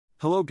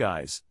Hello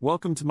guys,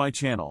 welcome to my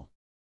channel,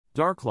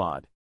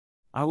 Darklord.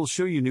 I will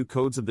show you new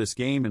codes of this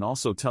game and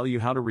also tell you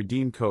how to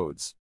redeem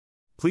codes.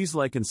 Please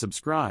like and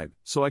subscribe,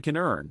 so I can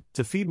earn,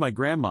 to feed my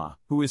grandma,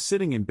 who is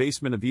sitting in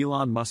basement of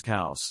Elon Musk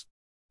house.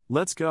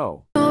 Let's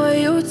go.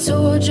 You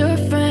told your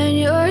friend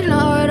you're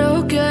not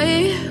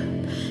okay,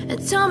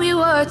 and tell me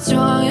what's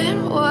wrong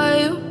and why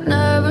you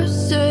never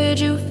said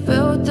you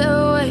felt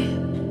that way.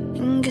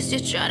 And guess you're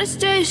trying to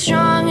stay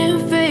strong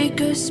and fake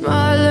a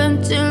smile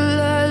until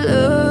I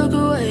look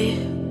away.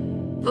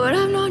 But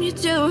I've known you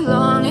too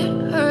long,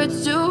 it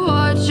hurts to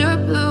watch your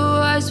blue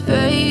eyes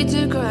fade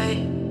to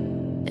gray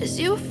as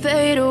you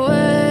fade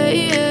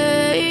away,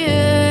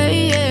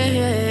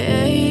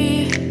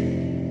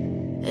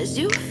 as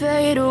you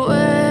fade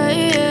away.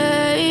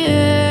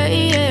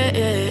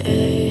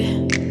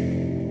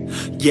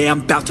 Yeah,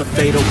 I'm about to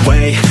fade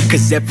away,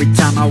 cause every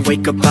time I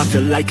wake up I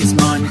feel like it's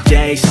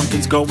Monday.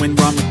 Something's going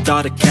wrong with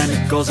all the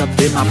chemicals up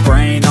in my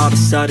brain. All of a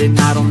sudden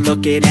I don't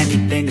look at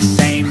anything the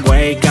same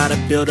way. Got a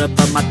buildup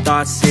of my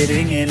thoughts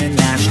sitting in an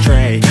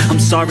ashtray. I'm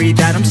sorry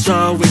that I'm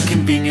so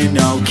inconvenient,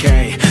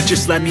 okay.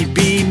 Just let me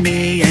be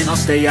me and I'll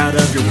stay out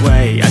of your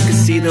way. I can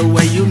see the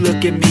way you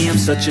look at me, I'm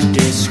such a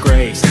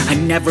disgrace. I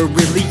never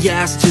really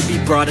asked to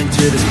be brought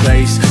into this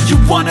place. You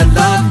wanna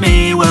love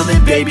me? Well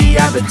then baby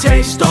I have a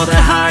taste. All the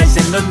highs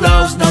and the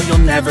lows, no, you'll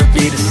never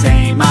be the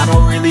same. I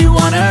don't really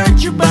wanna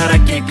hurt you, but I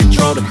can't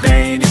control the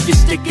pain. If you're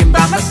sticking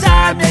by my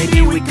side,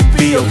 maybe we could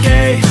be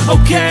okay.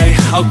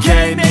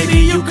 Okay, maybe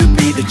you could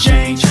be the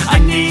change I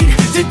need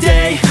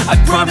today. I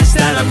promise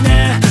that I've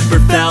never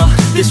felt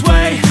this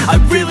way. I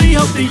really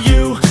hope that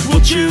you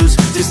will choose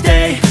to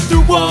stay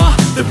through all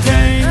the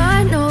pain.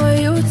 I know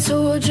you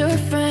told your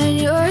friend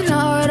you're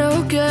not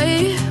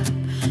okay,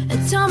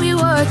 and tell me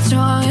what's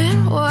wrong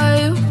and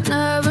why you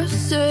never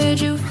said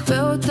you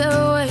felt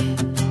that way.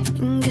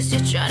 Guess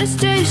you're trying to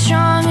stay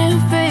strong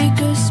and fake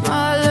a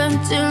smile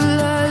until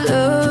I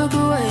look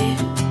away.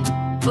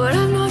 But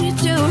I've known you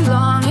too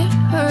long, it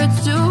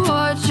hurts to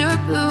watch your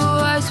blue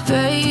eyes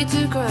fade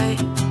to gray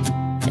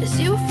as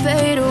you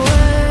fade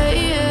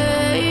away,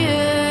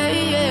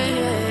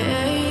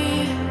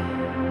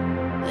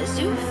 as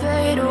you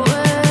fade away,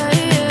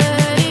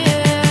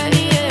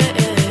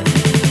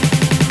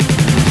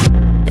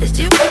 as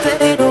you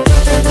fade away.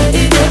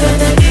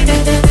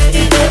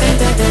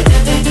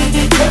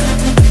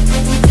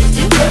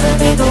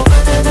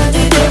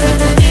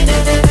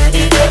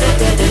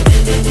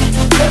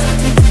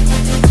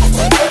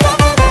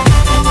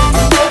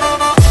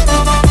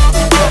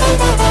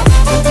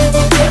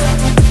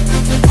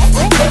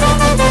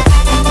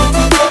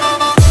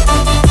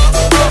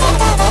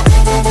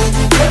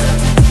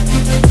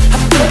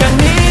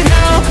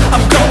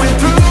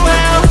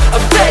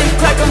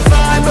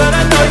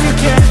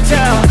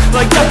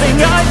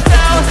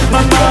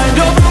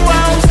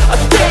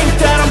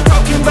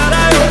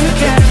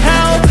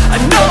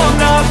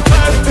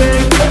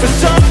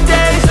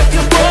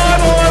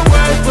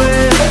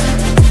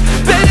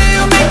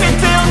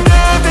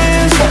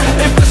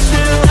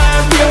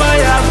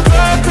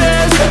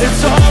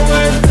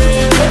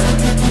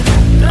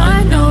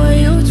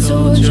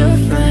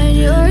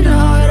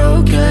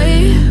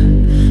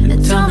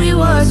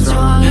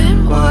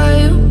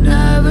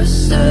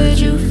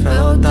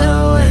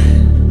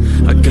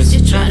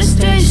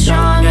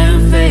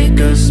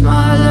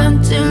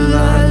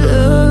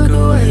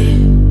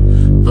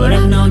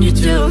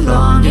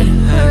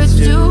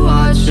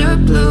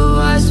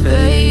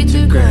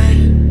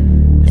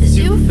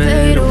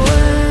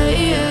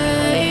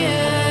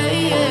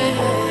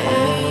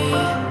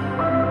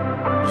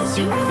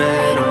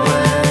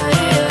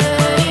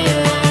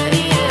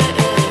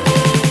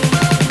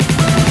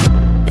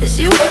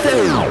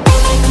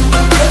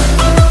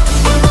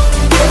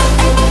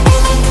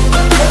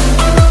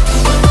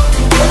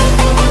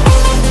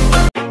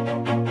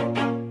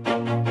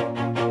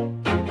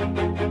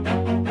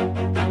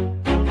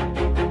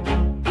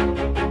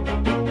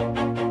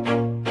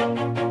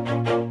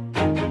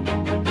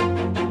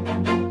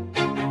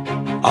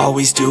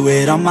 Always do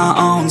it on my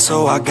own,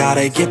 so I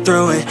gotta get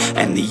through it.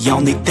 And the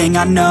only thing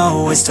I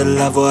know is to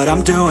love what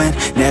I'm doing.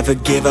 Never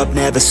give up,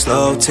 never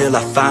slow, till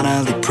I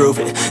finally prove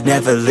it.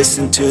 Never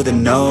listen to the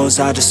no's,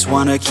 I just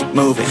wanna keep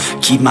moving.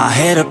 Keep my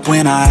head up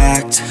when I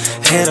act,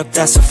 head up,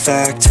 that's a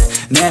fact.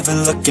 Never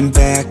looking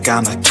back,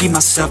 I'ma keep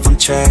myself on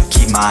track.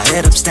 Keep my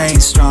head up, staying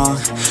strong,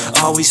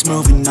 always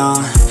moving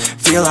on.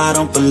 Feel I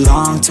don't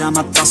belong, tell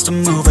my thoughts to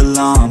move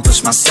along.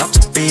 Push myself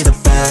to be the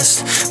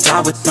best,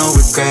 die with no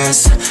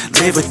regrets.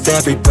 Live with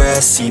every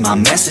breath, see my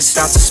message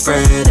start to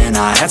spread. And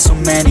I had so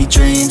many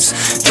dreams,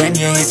 then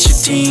you hit your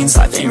teens.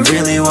 Life ain't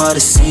really what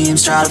it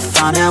seems, try to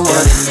find out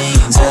what it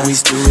means.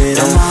 Always do it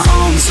on my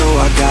own, so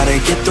I gotta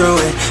get through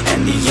it.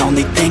 And the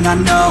only thing I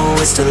know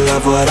is to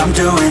love what I'm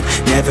doing.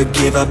 Never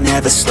give up,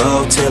 never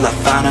slow, till I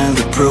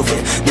finally prove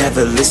it.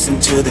 Never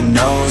listen to the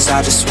no's,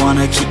 I just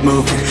wanna keep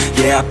moving.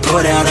 Yeah, I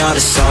put out all the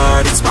sorry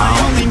heart, it's my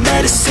only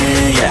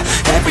medicine, yeah.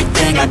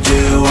 Everything I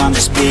do, I'm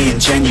just being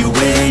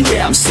genuine,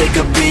 yeah. I'm sick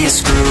of being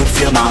screwed,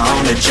 feel my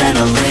own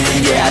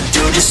adrenaline, yeah. I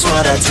do just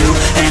what I do,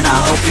 and I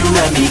hope you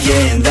let me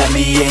in,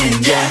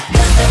 yeah.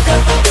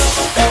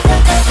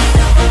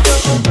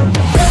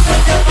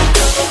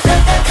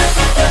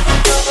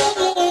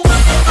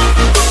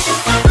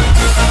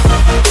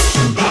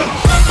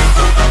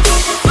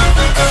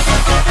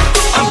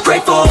 I'm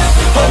grateful,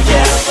 oh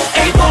yeah,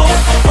 able,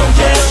 oh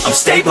yeah, I'm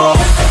stable,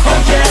 oh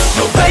yeah,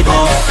 no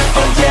label,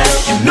 oh yeah,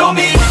 you know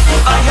me,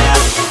 I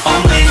have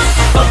only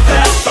a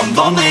path, I'm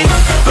lonely,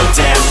 but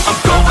damn, I'm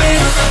going to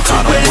win.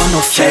 I don't want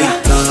no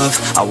fake love,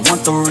 I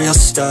want the real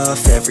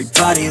stuff.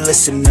 Everybody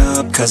listen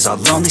up, cause I'll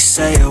only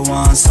say it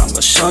once. I'm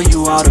gonna show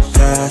you all the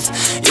path,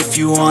 if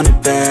you want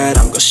it bad.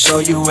 I'm gonna show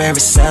you where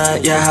it's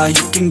at, yeah, how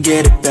you can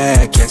get it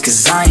back, yeah.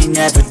 Cause I ain't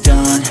never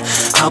done,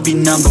 I'll be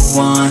number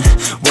one.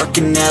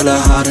 Working hella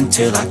hard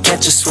until I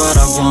get just what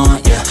I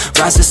want, yeah.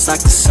 Rises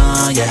like the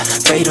sun, yeah,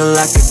 fatal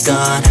like a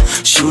gun.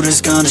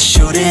 Shooter's gonna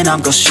shoot and I'm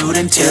gonna shoot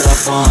until I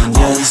won,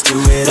 yeah. Always do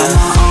it on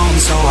my own,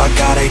 so I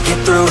gotta get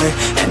through it.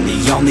 And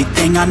the only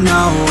thing I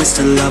know is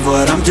to love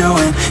what I'm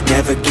doing.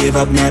 Never give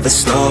up, never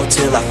slow,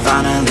 till I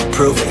finally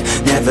prove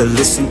it. Never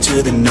listen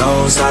to the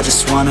no's, I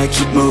just wanna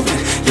keep moving.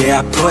 Yeah,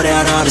 I put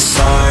out all this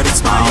art,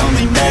 it's my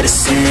only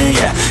medicine,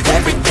 yeah.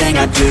 Everything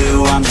I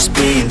do, I'm just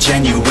being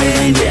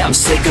genuine, yeah. I'm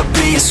sick of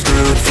being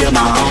screwed, feel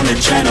my own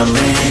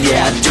adrenaline,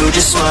 yeah. I do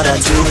just what I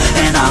do,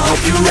 and I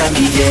hope you let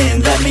me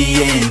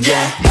in,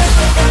 yeah.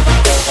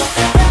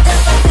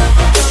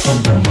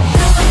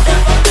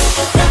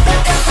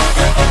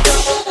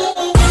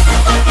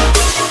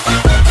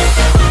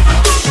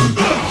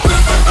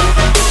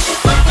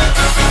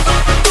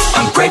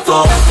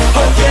 Grateful,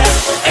 oh yeah,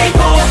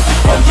 able,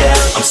 oh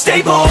yeah, I'm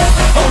stable,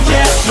 oh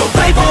yeah, no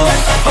label,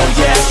 oh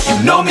yeah,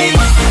 you know me,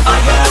 I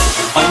have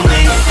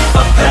only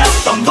a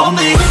path, I'm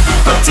lonely,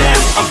 but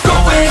damn, I'm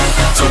going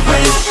to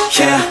win,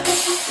 yeah.